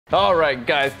All right,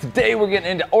 guys, today we're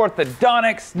getting into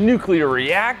orthodontics, nuclear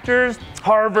reactors,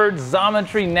 Harvard,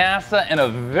 Xometry, NASA, and a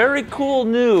very cool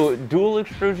new dual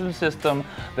extrusion system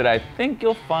that I think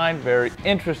you'll find very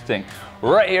interesting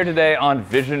right here today on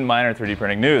Vision Minor 3D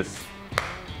Printing News.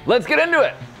 Let's get into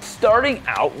it. Starting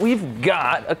out, we've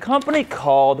got a company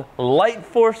called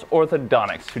LightForce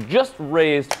Orthodontics who just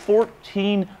raised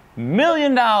 $14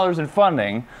 million in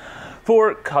funding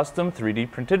for custom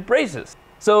 3D printed braces.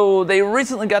 So they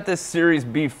recently got this Series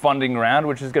B funding round,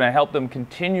 which is going to help them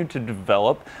continue to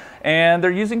develop, and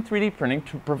they're using 3D printing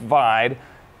to provide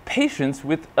patients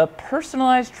with a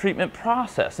personalized treatment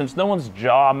process, since no one's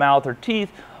jaw, mouth, or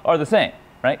teeth are the same,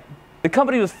 right? The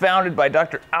company was founded by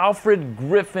Dr. Alfred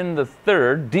Griffin III,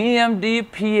 DMD,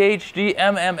 PhD,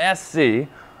 MMSc,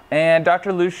 and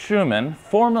Dr. Shuman,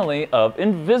 formerly of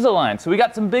Invisalign. So we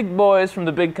got some big boys from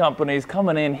the big companies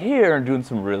coming in here and doing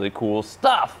some really cool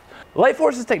stuff.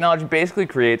 LightForce's technology basically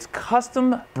creates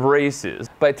custom braces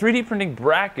by 3D printing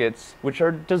brackets which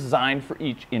are designed for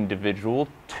each individual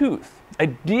tooth,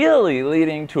 ideally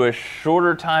leading to a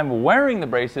shorter time wearing the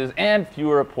braces and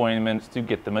fewer appointments to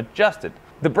get them adjusted.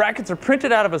 The brackets are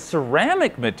printed out of a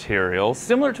ceramic material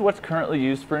similar to what's currently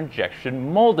used for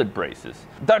injection molded braces.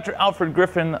 Dr. Alfred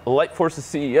Griffin, LightForce's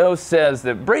CEO, says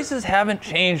that braces haven't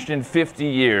changed in 50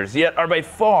 years, yet are by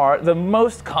far the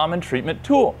most common treatment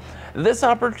tool. This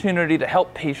opportunity to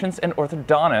help patients and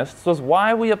orthodontists was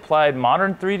why we applied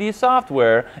modern 3D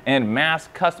software and mass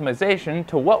customization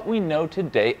to what we know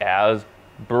today as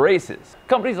braces.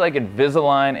 Companies like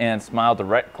Invisalign and Smile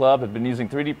Direct Club have been using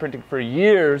 3D printing for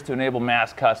years to enable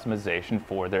mass customization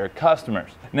for their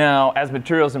customers. Now, as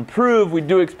materials improve, we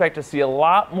do expect to see a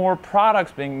lot more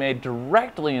products being made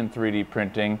directly in 3D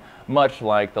printing, much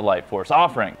like the LightForce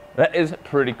offering. That is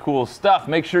pretty cool stuff.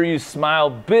 Make sure you smile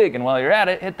big, and while you're at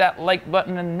it, hit that like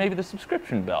button and maybe the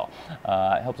subscription bell.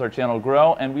 It helps our channel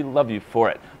grow, and we love you for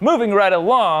it. Moving right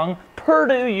along,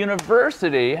 Purdue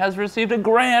University has received a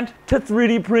grant to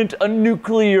 3D print a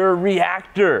nuclear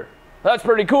reactor. That's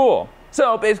pretty cool.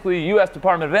 So basically, the U.S.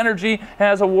 Department of Energy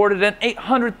has awarded an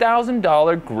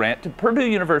 $800,000 grant to Purdue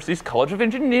University's College of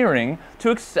Engineering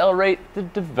to accelerate the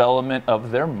development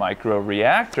of their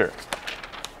microreactor.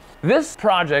 This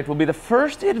project will be the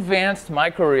first advanced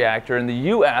microreactor in the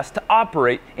U.S. to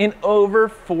operate in over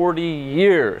 40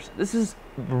 years. This is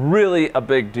really a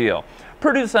big deal.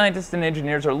 Purdue scientists and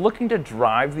engineers are looking to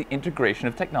drive the integration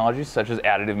of technologies such as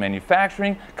additive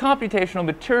manufacturing, computational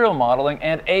material modeling,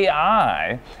 and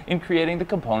AI in creating the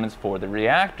components for the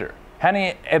reactor.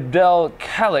 Hani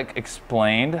Abdel-Khalik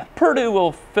explained, Purdue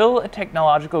will fill a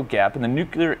technological gap in the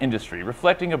nuclear industry,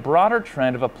 reflecting a broader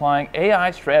trend of applying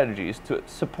AI strategies to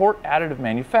support additive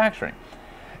manufacturing.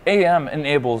 AM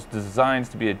enables designs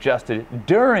to be adjusted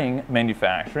during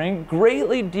manufacturing,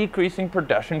 greatly decreasing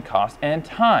production costs and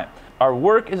time. Our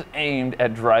work is aimed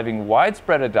at driving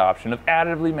widespread adoption of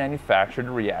additively manufactured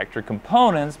reactor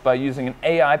components by using an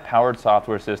AI-powered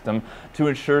software system to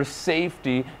ensure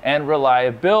safety and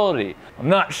reliability. I'm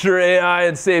not sure AI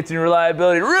and safety and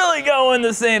reliability really go in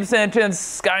the same sentence.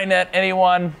 Skynet,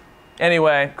 anyone?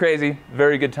 Anyway, crazy,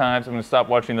 very good times. I'm going to stop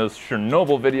watching those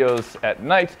Chernobyl videos at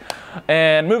night.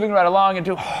 And moving right along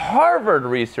into Harvard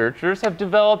researchers have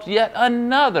developed yet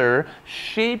another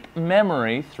shape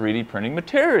memory 3D printing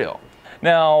material.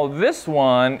 Now, this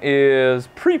one is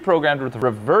pre-programmed with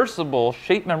reversible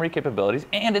shape memory capabilities,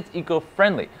 and it's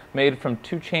eco-friendly, made from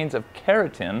 2 chains of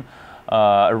keratin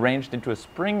arranged into a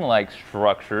spring-like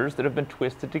structures that have been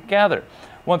twisted together.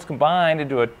 Once combined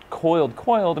into a coiled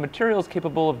coil, the material is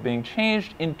capable of being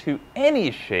changed into any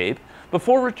shape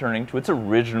before returning to its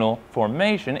original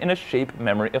formation in a shape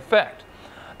memory effect.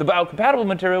 The biocompatible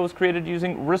material was created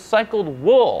using recycled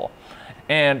wool.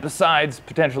 And besides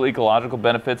potential ecological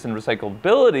benefits and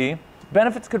recyclability,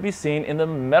 benefits could be seen in the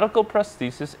medical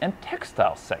prosthesis and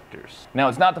textile sectors. Now,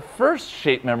 it's not the first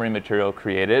shape memory material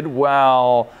created.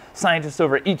 While scientists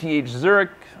over at ETH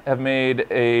Zurich have made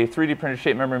a 3D printed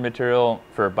shape memory material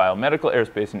for biomedical,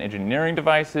 aerospace, and engineering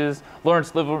devices,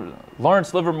 Lawrence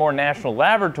Livermore National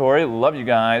Laboratory, love you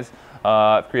guys,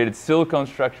 created silicone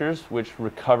structures which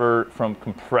recover from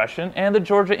compression, and the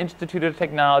Georgia Institute of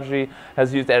Technology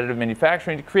has used additive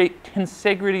manufacturing to create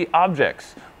tensegrity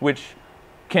objects which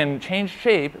can change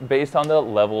shape based on the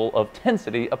level of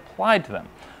tensity applied to them.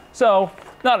 So,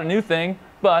 not a new thing,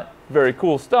 but very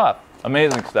cool stuff.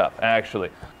 Amazing stuff, actually.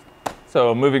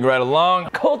 So, moving right along,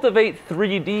 Cultivate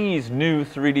 3D's new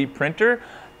 3D printer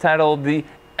titled the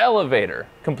Elevator,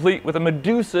 complete with a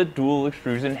Medusa dual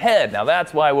extrusion head. Now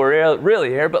that's why we're really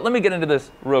here, but let me get into this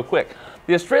real quick.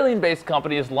 the Australian-based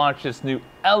company has launched this new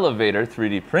Elevator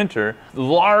 3D printer,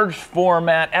 large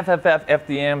format FFF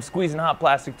FDM squeezing hot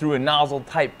plastic through a nozzle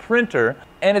type printer,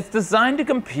 and it's designed to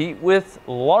compete with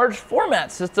large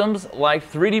format systems like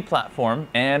 3D Platform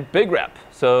and Big Rep.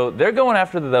 So they're going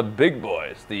after the big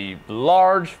boys, the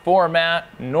large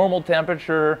format, normal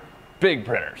temperature, big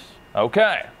printers.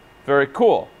 Okay, very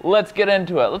cool. Let's get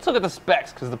into it. Let's look at the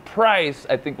specs because the price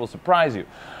I think will surprise you.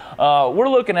 We're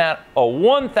looking at a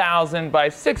 1000 by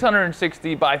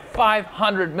 660 by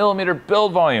 500 millimeter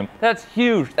build volume. That's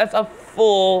huge. That's a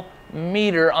full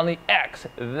meter on the X.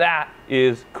 That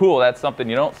is cool. That's something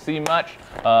you don't see much.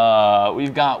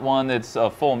 We've got one that's a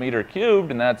full meter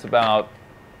cubed, and that's about,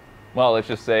 well, let's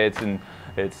just say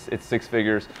it's six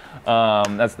figures.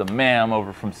 That's the MAM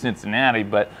over from Cincinnati,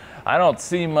 but I don't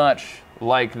see much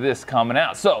like this coming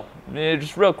out. So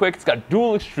just real quick, it's got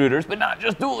dual extruders, but not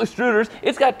just dual extruders.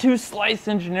 It's got two Slice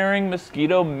Engineering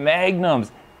Mosquito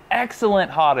Magnums.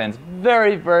 Excellent hot ends,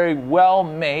 very, very well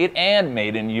made and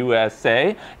made in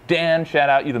USA. Dan, shout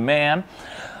out, you the man.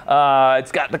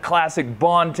 It's got the classic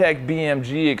Bondtech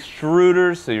BMG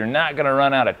extruders, so you're not gonna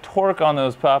run out of torque on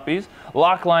those puppies.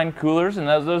 Lockline coolers, and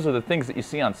those are the things that you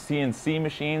see on CNC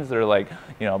machines that are like,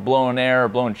 you know, blowing air or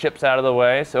blowing chips out of the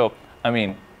way. So, I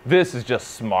mean, this is just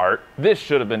smart. This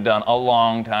should have been done a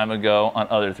long time ago on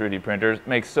other 3D printers.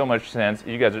 Makes so much sense.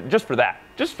 You guys are, just for that,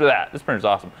 this printer's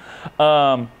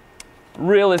awesome.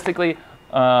 Realistically,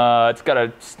 it's got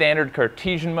a standard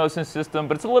Cartesian motion system,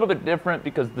 but it's a little bit different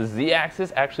because the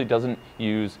Z-axis actually doesn't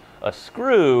use a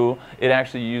screw. It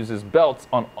actually uses belts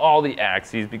on all the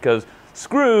axes because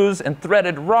screws and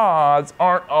threaded rods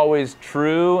aren't always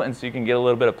true, and so you can get a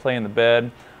little bit of play in the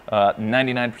bed.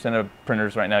 99% of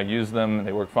printers right now use them.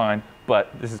 They work fine, but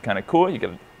this is kind of cool. You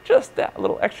get just that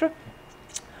little extra.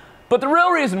 But the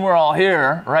real reason we're all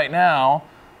here right now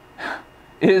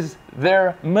is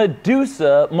their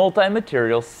Medusa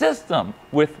multi-material system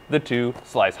with the two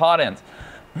slice hot ends.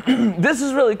 This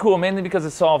is really cool, mainly because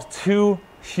it solves two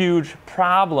huge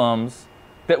problems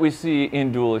that we see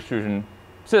in dual extrusion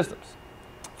systems.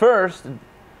 First,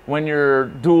 when you're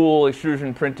dual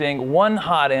extrusion printing, one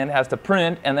hot end has to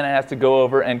print and then it has to go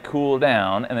over and cool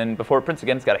down, and then before it prints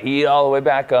again, it's got to heat all the way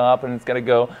back up and it's got to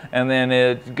go, and then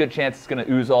it's a good chance it's going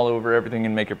to ooze all over everything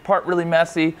and make your part really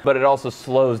messy, but it also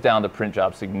slows down the print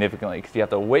job significantly because you have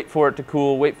to wait for it to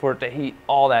cool, wait for it to heat,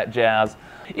 all that jazz.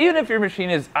 Even if your machine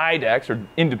is IDEX or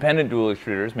independent dual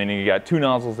extruders, meaning you got two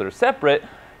nozzles that are separate,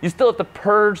 you still have to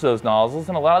purge those nozzles,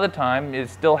 and a lot of the time it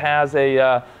still has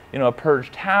a a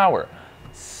purge tower.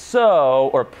 So,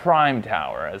 or prime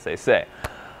tower, as they say.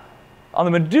 On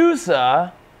the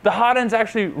Medusa, the hot ends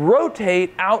actually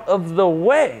rotate out of the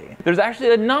way. There's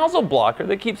actually a nozzle blocker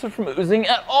that keeps it from oozing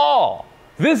at all.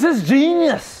 This is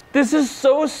genius. This is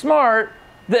so smart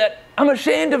that I'm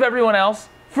ashamed of everyone else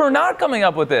for not coming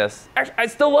up with this. Actually, I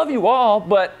still love you all,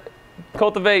 but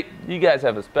Cultivate, you guys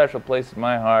have a special place in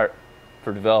my heart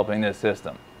for developing this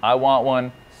system. I want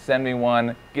one. Send me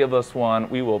one, give us one.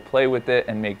 We will play with it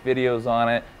and make videos on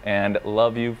it and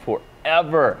love you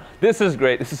forever. This is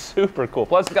great. This is super cool.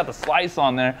 Plus, it's got the slice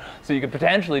on there, so you could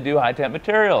potentially do high temp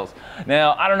materials.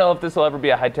 Now, I don't know if this will ever be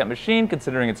a high temp machine,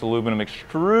 considering it's aluminum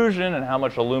extrusion and how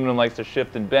much aluminum likes to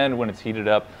shift and bend when it's heated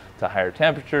up to higher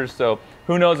temperatures. So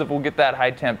who knows if we'll get that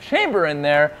high temp chamber in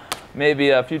there. Maybe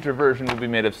a future version will be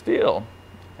made of steel,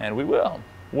 and we will.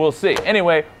 We'll see.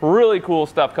 Anyway, really cool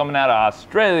stuff coming out of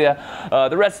Australia.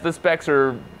 The rest of the specs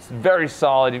are very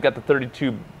solid. You've got the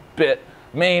 32-bit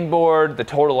main board, the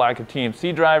total lack of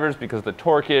TMC drivers because of the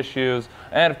torque issues,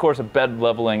 and of course a bed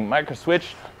leveling micro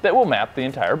switch that will map the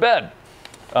entire bed.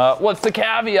 What's the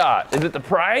caveat? Is it the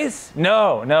price?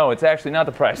 No, it's actually not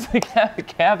the price. The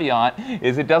caveat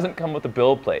is it doesn't come with a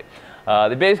build plate.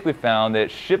 They basically found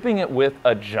that shipping it with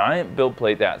a giant build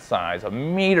plate that size, a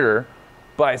meter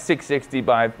by 660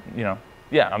 by,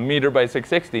 a meter by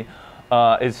 660,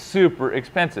 is super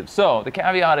expensive. So the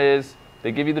caveat is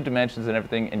they give you the dimensions and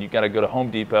everything, and you got to go to Home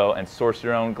Depot and source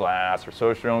your own glass or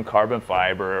source your own carbon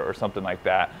fiber or something like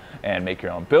that and make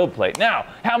your own build plate. Now,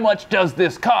 how much does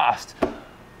this cost?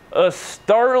 A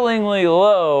startlingly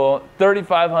low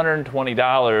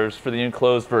 $3,520 for the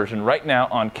enclosed version right now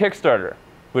on Kickstarter,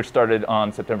 which started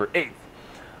on September 8th.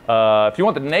 If you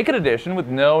want the naked edition with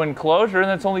no enclosure,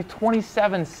 then it's only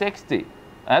 $2,760.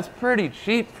 That's pretty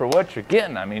cheap for what you're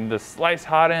getting. I mean, the slice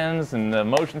hot ends and the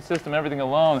motion system, everything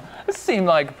alone, this seemed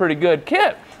like a pretty good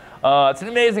kit. It's an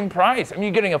amazing price. I mean,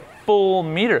 you're getting a full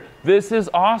meter. This is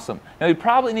awesome. Now, you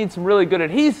probably need some really good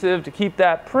adhesive to keep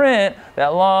that print,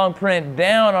 that long print,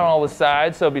 down on all the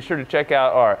sides, so be sure to check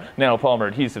out our nanopolymer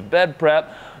adhesive bed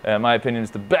prep. In my opinion,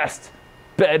 it's the best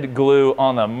bed glue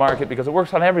on the market because it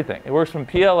works on everything. It works from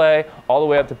PLA all the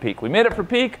way up to PEEK. We made it for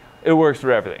PEEK, it works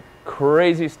for everything.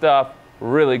 Crazy stuff,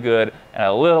 really good, and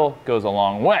a little goes a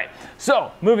long way.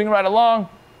 So, moving right along,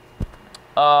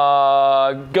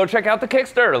 go check out the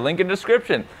Kickstarter, link in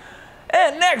description.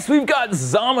 And next, we've got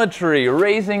Xometry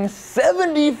raising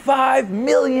 $75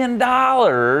 million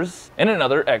in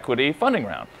another equity funding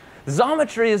round.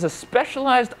 Xometry is a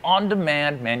specialized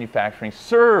on-demand manufacturing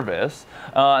service,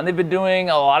 and they've been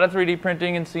doing a lot of 3D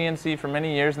printing and CNC for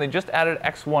many years, and they just added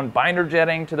X1 binder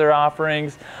jetting to their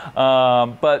offerings.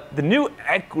 But the new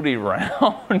equity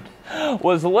round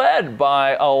was led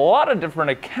by a lot of different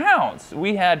accounts.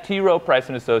 We had T. Rowe Price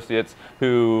and Associates,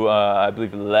 who I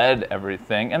believe led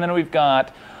everything, and then we've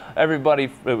got everybody.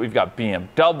 We've got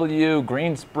BMW,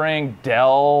 Greenspring,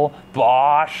 Dell,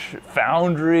 Bosch,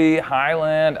 Foundry,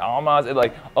 Highland, Almaz,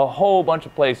 like a whole bunch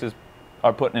of places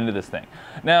are putting into this thing.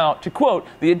 Now, to quote,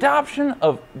 the adoption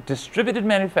of distributed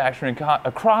manufacturing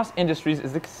across industries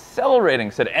is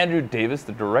accelerating, said Andrew Davis,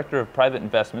 the Director of Private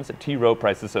Investments at T. Rowe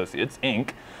Price Associates,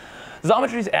 Inc.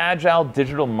 Xometry's agile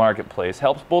digital marketplace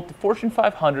helps both the Fortune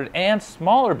 500 and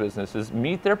smaller businesses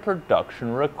meet their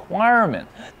production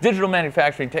requirements. Digital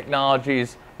manufacturing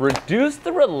technologies reduce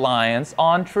the reliance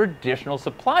on traditional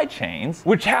supply chains,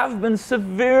 which have been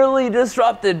severely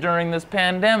disrupted during this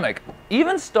pandemic.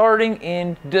 Even starting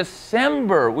in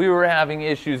December, we were having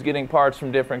issues getting parts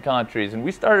from different countries, and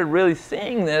we started really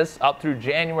seeing this up through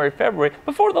January, February,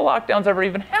 before the lockdowns ever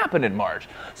even happened in March.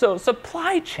 So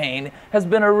supply chain has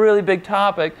been a really big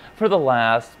topic for the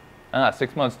last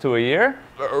 6 months to a year.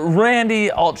 Randy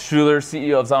Altschuler,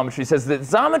 CEO of Xometry, says that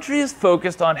Xometry is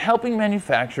focused on helping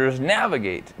manufacturers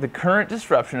navigate the current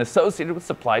disruption associated with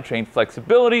supply chain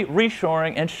flexibility,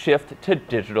 reshoring, and shift to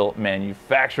digital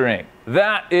manufacturing.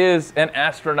 That is an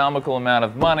astronomical amount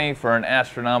of money for an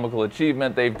astronomical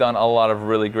achievement. They've done a lot of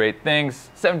really great things.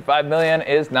 $75 million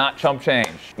is not chump change.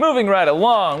 Moving right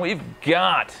along, we've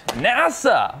got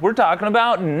NASA. We're talking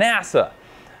about NASA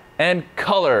and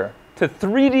color to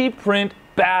 3D print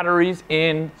batteries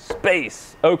in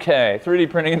space. Okay,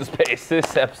 3D printing in space.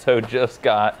 This episode just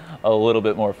got a little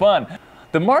bit more fun.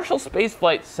 The Marshall Space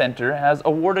Flight Center has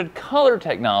awarded Color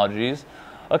Technologies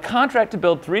a contract to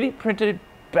build 3D printed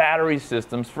battery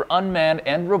systems for unmanned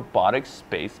and robotic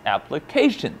space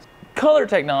applications. Color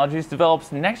Technologies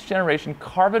develops next-generation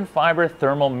carbon fiber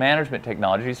thermal management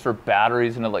technologies for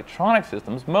batteries and electronic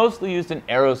systems, mostly used in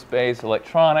aerospace,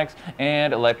 electronics,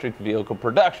 and electric vehicle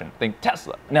production. Think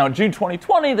Tesla. Now, in June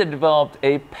 2020, they developed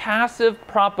a passive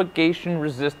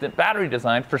propagation-resistant battery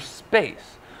design for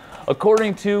space.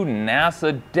 According to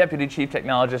NASA Deputy Chief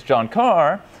Technologist John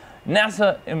Carr,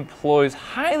 NASA employs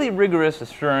highly rigorous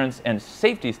assurance and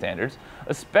safety standards,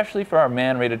 especially for our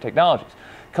man-rated technologies.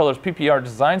 Color's PPR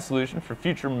design solution for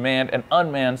future manned and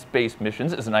unmanned space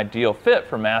missions is an ideal fit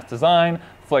for mass design,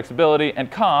 flexibility,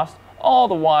 and cost, all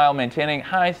the while maintaining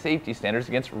high safety standards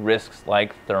against risks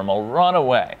like thermal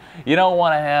runaway. You don't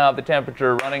want to have the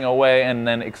temperature running away and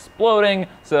then exploding,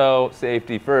 so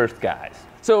safety first, guys.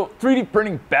 So 3D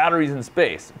printing batteries in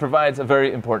space provides a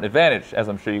very important advantage, as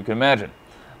I'm sure you can imagine.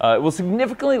 It will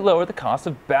significantly lower the cost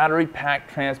of battery pack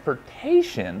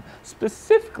transportation,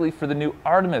 specifically for the new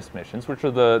Artemis missions, which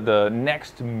are the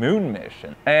next moon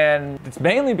mission. And it's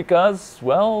mainly because,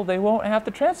 well, they won't have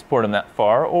to transport them that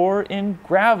far or in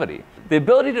gravity. The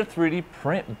ability to 3D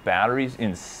print batteries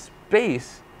in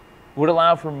space would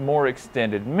allow for more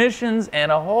extended missions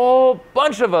and a whole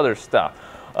bunch of other stuff.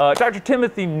 Dr.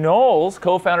 Timothy Knowles,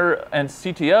 co-founder and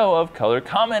CTO of Color,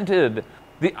 commented,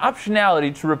 "The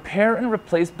optionality to repair and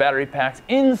replace battery packs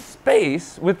in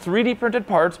space with 3D printed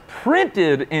parts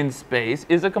printed in space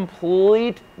is a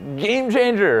complete game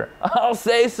changer. I'll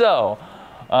say so."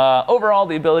 Overall,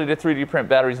 the ability to 3D print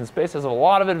batteries in space has a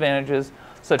lot of advantages,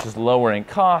 such as lowering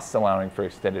costs, allowing for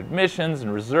extended missions,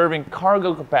 and reserving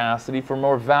cargo capacity for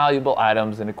more valuable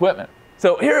items and equipment.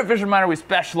 So here at Fisher Minor, we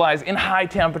specialize in high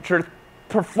temperature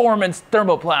performance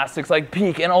thermoplastics like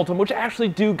PEEK and Ultim, which actually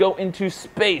do go into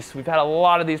space. We've had a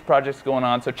lot of these projects going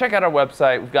on, so check out our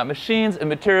website. We've got machines and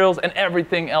materials and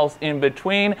everything else in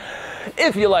between.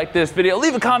 If you like this video,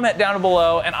 leave a comment down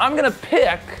below, and I'm gonna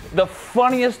pick the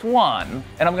funniest one,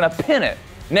 and I'm gonna pin it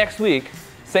next week,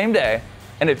 same day.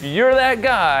 And if you're that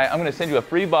guy, I'm gonna send you a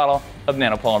free bottle of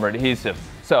nanopolymer adhesive.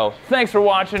 So thanks for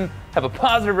watching. Have a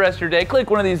positive rest of your day. Click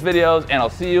one of these videos, and I'll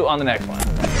see you on the next one.